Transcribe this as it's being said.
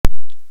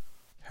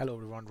Hello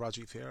everyone,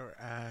 Rajiv here,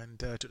 and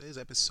today's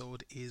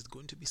episode is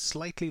going to be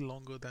slightly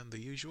longer than the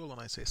usual. When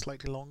I say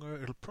slightly longer,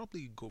 it'll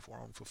probably go for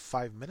around for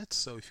 5 minutes.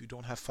 So if you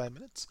don't have 5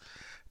 minutes,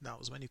 now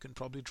is when you can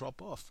probably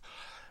drop off.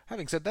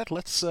 Having said that,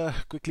 let's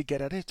quickly get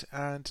at it.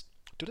 And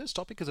today's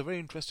topic is a very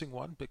interesting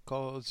one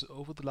because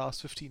over the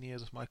last 15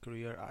 years of my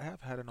career, I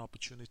have had an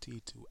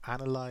opportunity to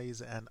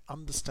analyze and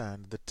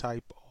understand the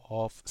type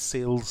of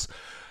sales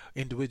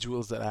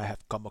individuals that I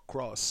have come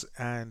across.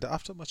 And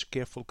after much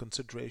careful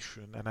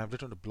consideration, and I've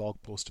written a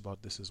blog post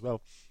about this as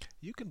well,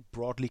 you can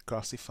broadly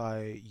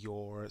classify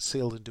your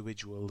sales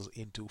individuals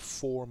into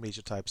four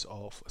major types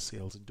of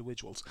sales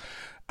individuals.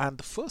 And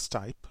the first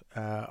type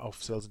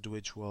of sales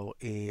individual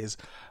is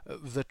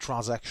the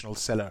transactional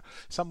seller,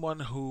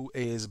 someone who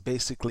is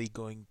basically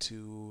going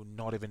to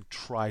not even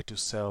try to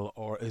sell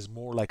or is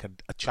more like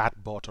a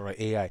chat bot or an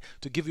AI.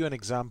 To give you an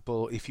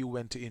example, if you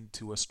went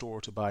into a store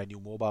to buy a new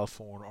mobile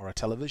phone or a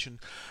television,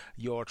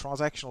 your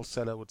transactional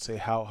seller would say,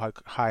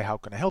 hi, how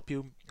can I help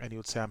you? And you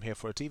would say, I'm here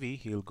for a TV.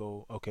 He'll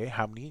go, okay,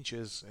 how many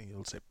inches? And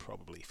you'll say,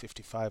 probably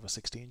 55 or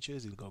 60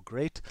 inches. He'll go,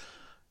 great.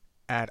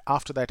 And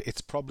after that, it's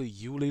probably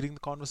you leading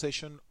the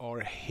conversation or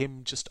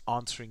him just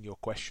answering your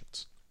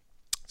questions.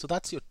 So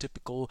that's your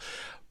typical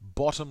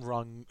bottom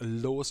rung,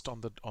 lowest on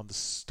the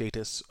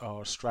status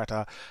or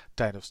strata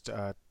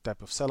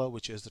type of seller,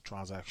 which is the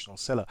transactional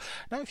seller.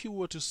 Now, if you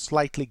were to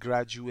slightly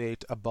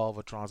graduate above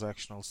a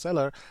transactional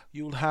seller,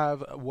 you'll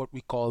have what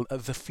we call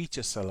the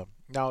feature seller.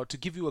 Now, to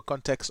give you a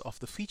context of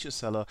the feature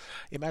seller,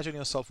 imagine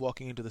yourself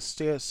walking into the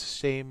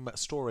same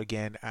store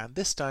again, and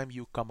this time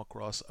you come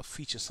across a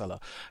feature seller.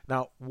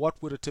 Now, what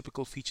would a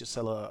typical feature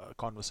seller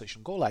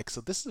conversation go like?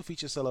 So this is a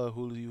feature seller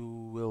who you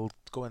will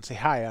go and say,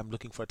 hi, I'm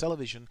looking for a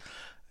television.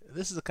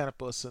 This is the kind of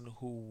person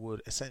who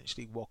would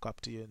essentially walk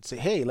up to you and say,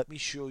 hey, let me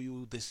show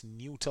you this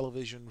new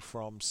television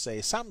from, say,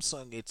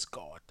 Samsung. It's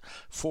got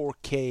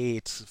 4K,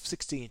 it's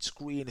 16-inch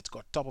screen, it's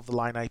got top of the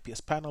line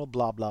IPS panel,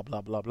 blah, blah, blah,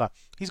 blah, blah.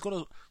 He's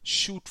going to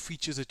shoot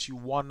features at you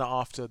one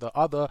after the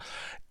other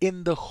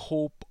in the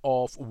hope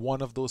of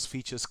one of those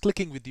features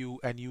clicking with you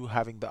and you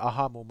having the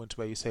aha moment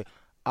where you say,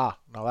 now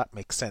that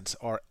makes sense,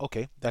 or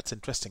okay, that's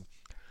interesting.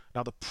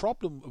 Now, the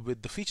problem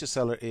with the feature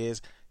seller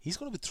is he's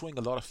going to be throwing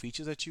a lot of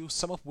features at you,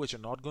 some of which are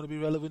not going to be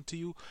relevant to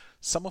you,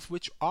 some of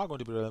which are going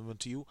to be relevant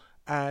to you.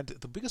 And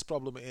the biggest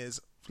problem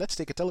is, let's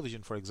take a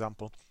television, for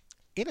example.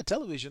 In a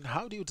television,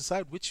 how do you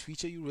decide which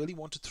feature you really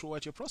want to throw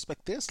at your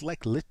prospect? There's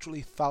like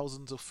literally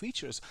thousands of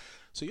features.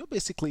 So you're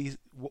basically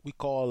what we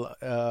call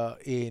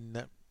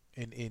in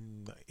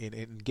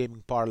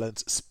gaming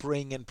parlance,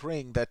 spraying and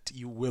praying that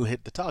you will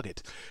hit the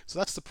target. So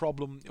that's the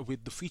problem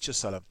with the feature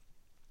seller.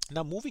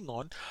 Now, moving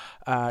on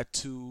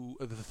to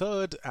the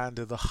third and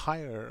the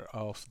higher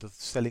of the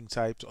selling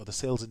types or the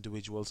sales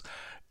individuals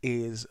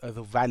is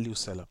the value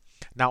seller.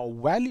 Now, a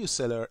value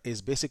seller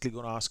is basically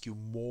going to ask you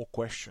more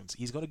questions.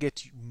 He's going to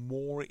get you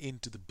more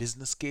into the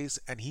business case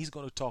and he's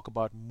going to talk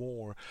about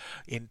more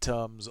in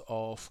terms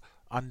of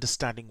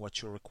understanding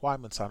what your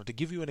requirements are. Now, to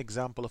give you an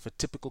example of a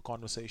typical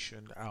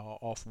conversation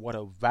of what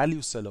a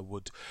value seller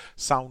would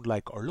sound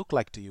like or look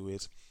like to you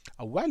is,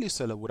 a value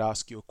seller would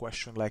ask you a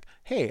question like,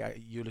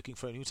 hey, you're looking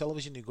for a new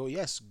television? You go,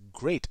 yes,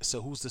 great.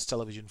 So who's this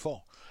television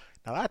for?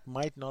 Now, that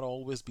might not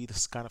always be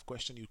this kind of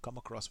question you come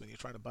across when you're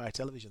trying to buy a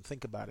television.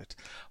 Think about it.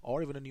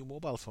 Or even a new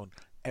mobile phone.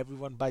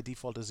 Everyone by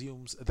default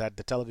assumes that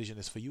the television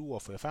is for you or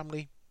for your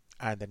family,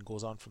 and then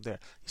goes on from there.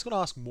 He's going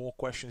to ask more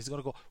questions. He's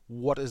going to go,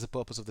 what is the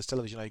purpose of this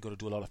television? Are you going to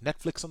do a lot of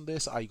Netflix on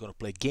this? Are you going to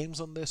play games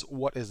on this?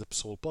 What is the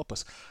sole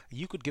purpose?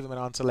 You could give him an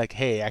answer like,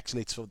 hey,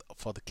 actually it's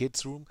for the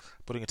kids' room,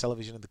 putting a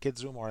television in the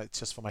kids' room, or it's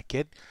just for my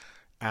kid.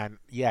 And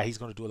yeah, he's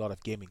going to do a lot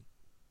of gaming.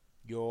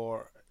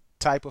 Your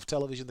type of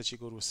television that you're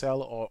going to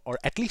sell, or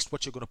at least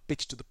what you're going to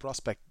pitch to the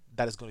prospect,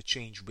 that is going to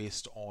change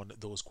based on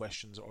those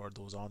questions or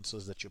those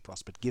answers that your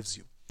prospect gives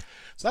you.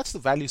 So that's the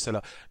value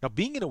seller. Now,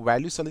 being in a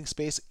value selling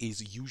space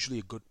is usually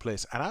a good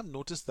place. And I've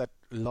noticed that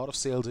a lot of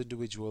sales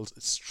individuals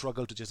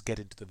struggle to just get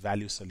into the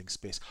value selling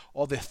space.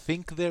 Or they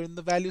think they're in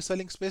the value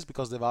selling space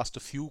because they've asked a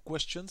few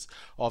questions,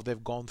 or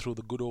they've gone through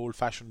the good old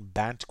fashioned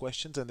BANT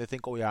questions and they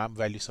think, oh yeah, I'm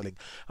value selling.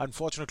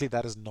 Unfortunately,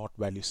 that is not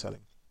value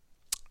selling.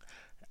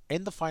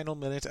 In the final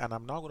minute, and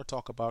I'm now going to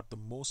talk about the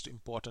most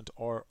important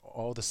or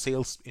the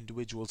sales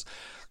individuals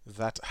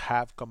that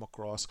have come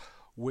across,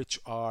 which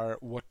are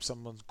what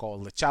someone call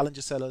the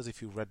challenger sellers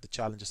if you read the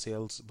challenger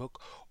sales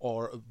book,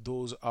 or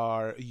those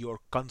are your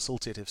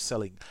consultative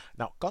selling.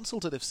 Now,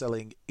 consultative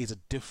selling is a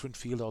different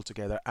field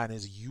altogether and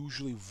is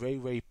usually very,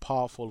 very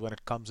powerful when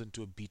it comes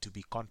into a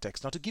B2B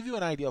context. Now, to give you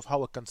an idea of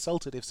how a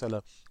consultative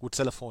seller would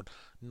sell a phone,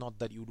 not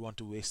that you'd want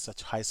to waste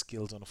such high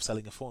skills on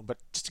selling a phone, but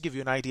just to give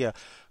you an idea,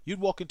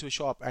 you'd walk into a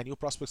shop and your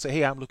prospect say,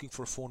 hey, I'm looking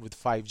for a phone with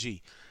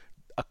 5G.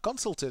 A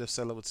consultative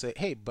seller would say,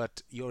 hey,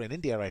 but you're in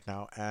India right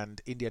now and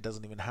India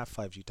doesn't even have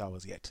 5G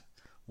towers yet.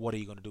 What are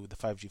you going to do with the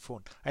 5G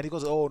phone? And he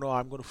goes, oh no,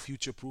 I'm going to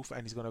future proof.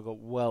 And he's going to go,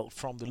 well,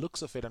 from the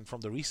looks of it and from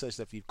the research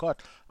that we've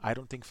got, I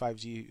don't think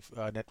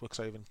 5G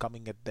networks are even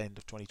coming at the end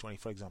of 2020,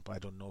 for example. I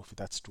don't know if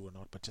that's true or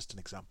not, but just an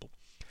example.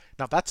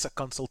 Now that's a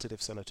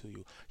consultative seller to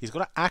you. He's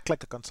going to act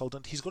like a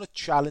consultant. He's going to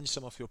challenge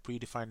some of your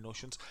predefined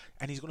notions,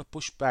 and he's going to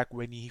push back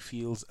when he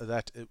feels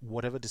that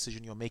whatever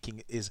decision you're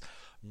making is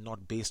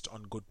not based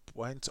on good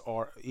points,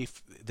 or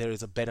if there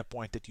is a better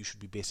point that you should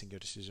be basing your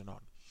decision on.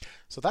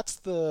 So that's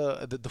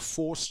the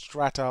four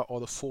strata,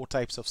 or the four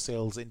types of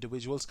sales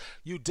individuals.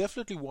 You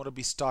definitely want to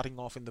be starting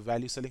off in the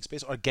value selling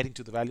space or getting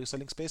to the value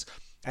selling space.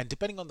 And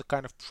depending on the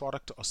kind of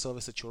product or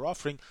service that you're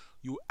offering,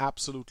 you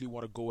absolutely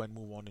want to go and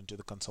move on into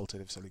the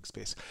consultative selling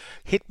space.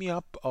 Hit me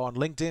up on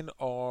LinkedIn,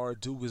 or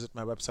do visit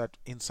my website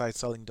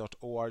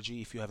insideselling.org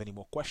if you have any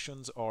more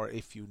questions or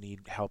if you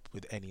need help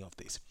with any of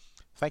these.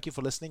 Thank you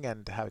for listening,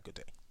 and have a good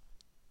day.